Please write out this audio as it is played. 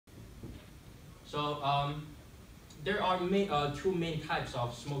So there are two main types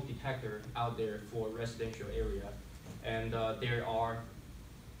of smoke detector out there for residential area, and there are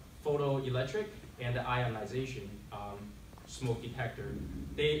photoelectric and the ionization smoke detector.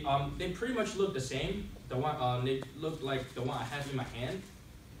 They pretty much look the same. The one they look like the one I have in my hand,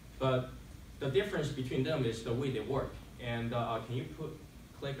 but the difference between them is the way they work. And can you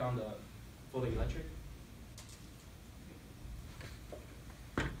click on the photoelectric?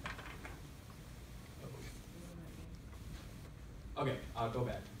 Okay, I'll go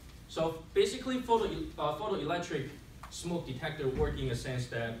back. So basically, photoelectric smoke detector work in a sense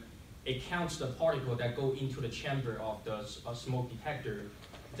that it counts the particle that go into the chamber of the smoke detector.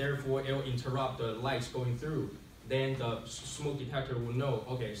 Therefore, it will interrupt the lights going through. Then the smoke detector will know,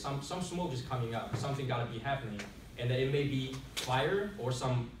 okay, some smoke is coming up, something gotta be happening. And then it may be fire or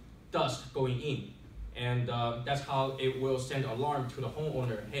some dust going in. And that's how it will send alarm to the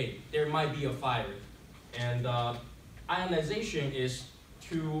homeowner, hey, there might be a fire. And ionization is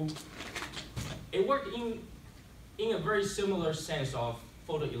it works in a very similar sense of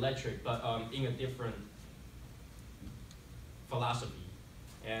photoelectric, but in a different philosophy.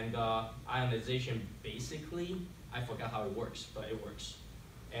 And ionization, basically, I forgot how it works, but it works.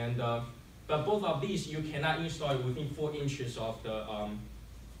 And but both of these, you cannot install it within 4 inches of the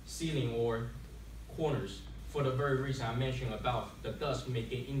ceiling or corners for the very reason I mentioned about the dust may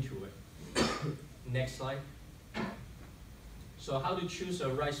get into it. Next slide. So how to choose a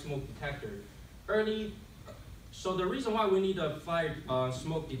right smoke detector? So the reason why we need a fire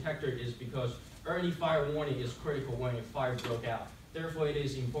smoke detector is because early fire warning is critical when a fire broke out. Therefore, it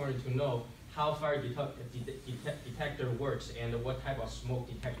is important to know how fire detector works and what type of smoke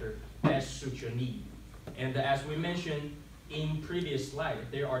detector best suits your need. And as we mentioned in previous slide,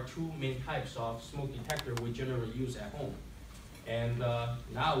 there are 2 main types of smoke detector we generally use at home. And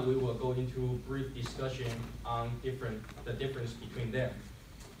now we will go into brief discussion on the difference between them.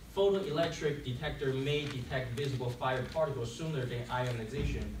 Photoelectric detector may detect visible fire particles sooner than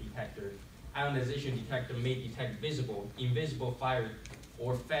ionization detector. Ionization detector may detect visible, invisible fire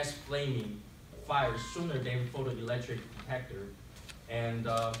or fast flaming fire sooner than photoelectric detector. And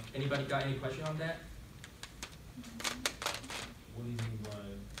anybody got any question on that? What do you mean by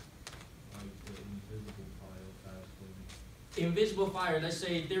like the invisible fire, fast flaming? Invisible fire, let's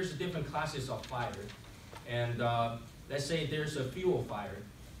say there's different classes of fire. And let's say there's a fuel fire,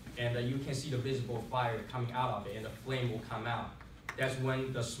 and you can see the visible fire coming out of it, and the flame will come out. That's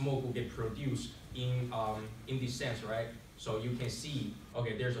when the smoke will get produced in this sense, right? So you can see,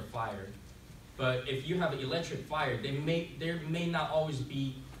 okay, there's a fire. But if you have an electric fire, there may not always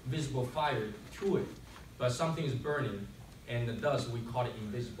be visible fire to it, but something is burning, and the dust, we call it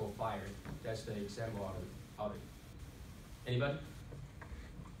invisible fire. That's the example of it. Anybody?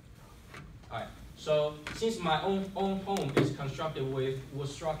 All right. So since my own home is constructed with wood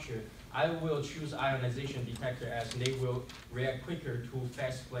structure, I will choose ionization detector as they will react quicker to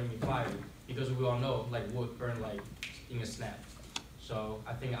fast flaming fire, because we all know like wood burn like in a snap. So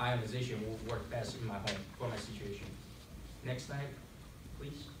I think ionization will work best in my home for my situation. Next slide,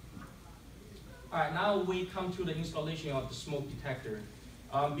 please. All right, now we come to the installation of the smoke detector.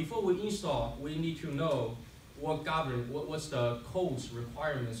 Before we install, we need to know what's the code's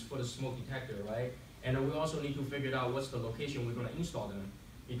requirements for the smoke detector, right? And we also need to figure out what's the location we're going to install them,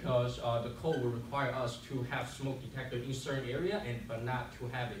 because the code will require us to have smoke detector in certain area, but not to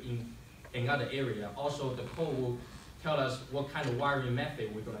have it in another area. Also, the code will tell us what kind of wiring method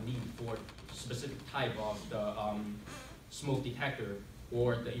we're going to need for specific type of the smoke detector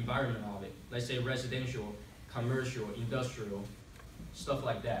or the environment of it. Let's say residential, commercial, industrial, stuff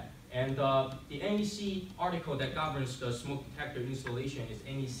like that. And the NEC article that governs the smoke detector installation is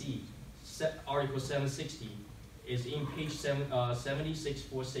NEC Article 760, is in page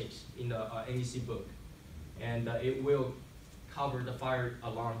 7646 in the NEC book. And it will cover the fire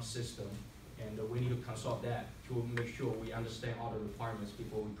alarm system. And we need to consult that to make sure we understand all the requirements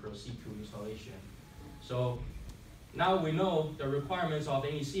before we proceed to installation. So now we know the requirements of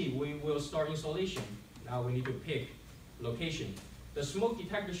NEC, we will start installation. Now we need to pick location. The smoke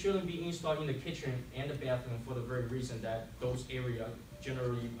detector shouldn't be installed in the kitchen and the bathroom for the very reason that those areas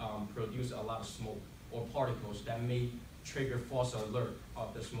generally produce a lot of smoke or particles that may trigger false alert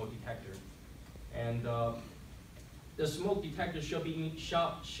of the smoke detector. And the smoke detector should be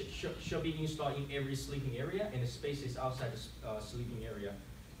installed in every sleeping area and the spaces outside the sleeping area,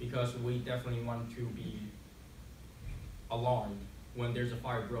 because we definitely want to be alarmed when there's a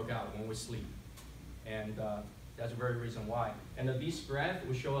fire broke out when we sleep. And that's the very reason why. And this graph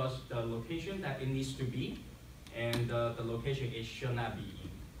will show us the location that it needs to be and the location it should not be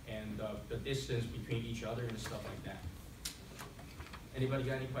in. and the distance between each other and stuff like that. Anybody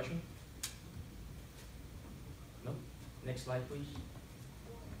got any question? No? Next slide, please.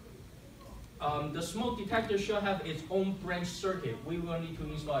 The smoke detector should have its own branch circuit. We will need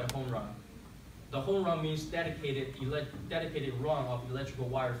to install a home run. The home run means dedicated run of electrical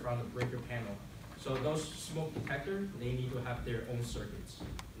wire from the breaker panel. So those smoke detectors, they need to have their own circuits.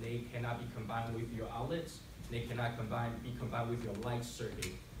 They cannot be combined with your outlets. They cannot be combined with your light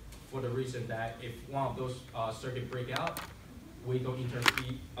circuit, for the reason that if one of those circuits break out, we don't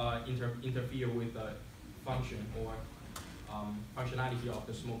interfere with the function or functionality of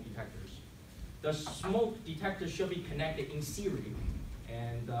the smoke detectors. The smoke detector should be connected in series,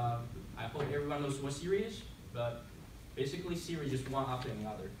 and I hope everyone knows what series is, but basically series is one after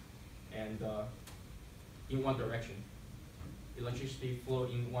another, and in one direction. Electricity flow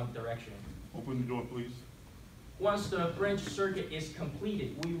in one direction. Open the door, please. Once the branch circuit is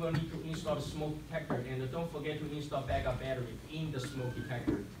completed, we will need to install the smoke detector, and don't forget to install backup battery in the smoke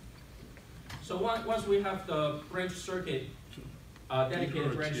detector. So once we have the branch circuit,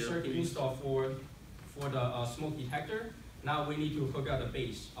 dedicated branch circuit installed for the smoke detector, now we need to hook up the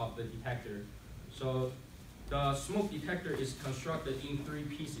base of the detector. So the smoke detector is constructed in 3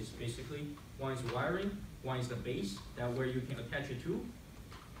 pieces, basically. One is wiring, one is the base, that where you can attach it to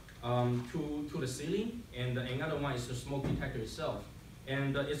the ceiling, and another one is the smoke detector itself.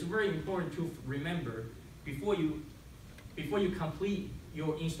 And it's very important to remember, before you complete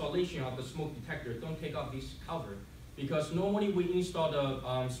your installation of the smoke detector, don't take off this cover, because normally we install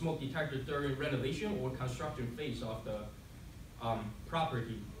the smoke detector during renovation or construction phase of the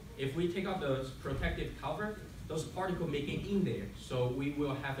property. If we take off the protective cover, those particles may get in there, so we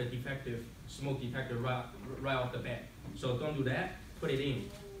will have a defective smoke detector right off the bat. So don't do that, put it in.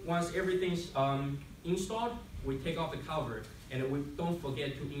 Once everything's installed, we take off the cover, and we don't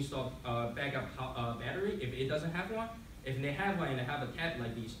forget to install backup battery if it doesn't have one. If they have one and they have a tab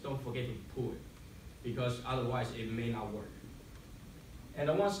like this, don't forget to pull it, because otherwise it may not work. And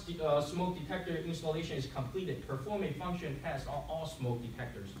then once the smoke detector installation is completed, perform a function test on all smoke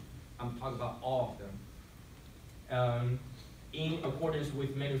detectors. I'm talking about all of them. In accordance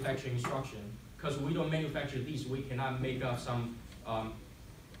with manufacturing instruction. Because we don't manufacture these, we cannot make up some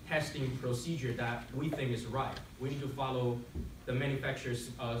testing procedure that we think is right. We need to follow the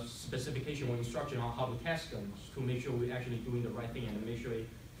manufacturer's specification or instruction on how to test them to make sure we're actually doing the right thing and to make sure it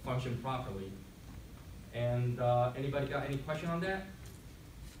functions properly. And anybody got any question on that?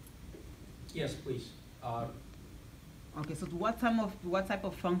 Yes, please. Okay, so what type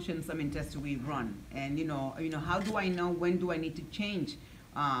of functions tests do we run? And how do I know when do I need to change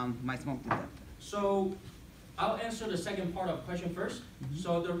my smoke detector? So I'll answer the second part of the question first. Mm-hmm.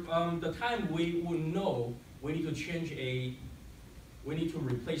 So the time we will know we need to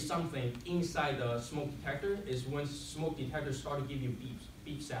replace something inside the smoke detector is when smoke detector start to give you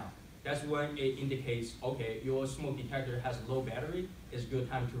beep sound. That's when it indicates, okay, your smoke detector has low battery, it's good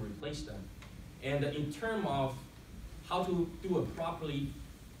time to replace them. And in terms of how to do a proper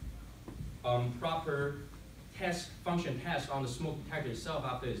function test on the smoke detector itself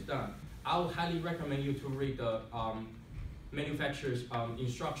after it's done, I would highly recommend you to read the manufacturer's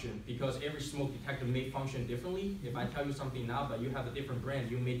instruction, because every smoke detector may function differently. If I tell you something now, but you have a different brand,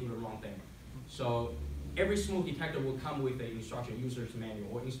 you may do the wrong thing. So every smoke detector will come with an instruction, user's manual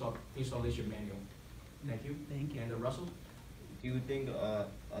or installation manual. Thank you. Thank you. And Russell? Do you think a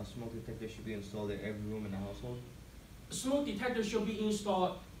smoke detector should be installed in every room in the household? Smoke detector should be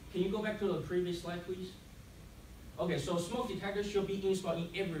installed. Can you go back to the previous slide, please? Okay, so smoke detector should be installed in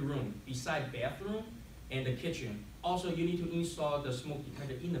every room besides bathroom and the kitchen. Also, you need to install the smoke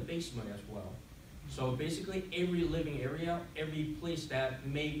detector in the basement as well. So basically, every living area, every place that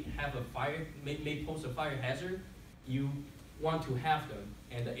may have a fire, may pose a fire hazard, you want to have them,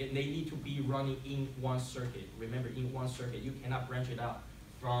 and they need to be running in one circuit. Remember, in one circuit, you cannot branch it out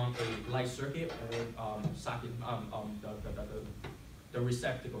from a light circuit or socket, the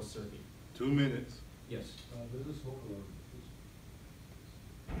receptacle circuit. 2 minutes. Yes. This is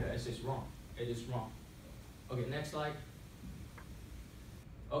Yeah, it's wrong. It is wrong. Okay, next slide.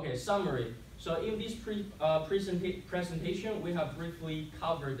 Okay, summary. So in this presentation, we have briefly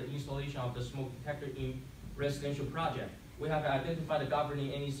covered the installation of the smoke detector in residential project. We have identified the governing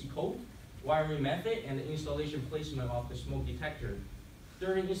NEC code, wiring method, and the installation placement of the smoke detector.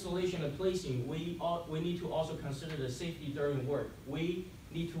 During installation and placing, we need to also consider the safety during work. We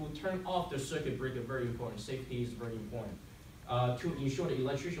need to turn off the circuit breaker, very important. Safety is very important. To ensure the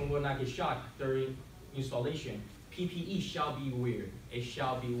electrician will not get shocked during installation. PPE shall be wear. It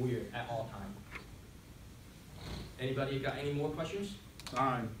shall be wear at all times. Anybody got any more questions?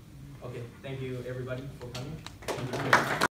 Sign. Okay, thank you everybody for coming.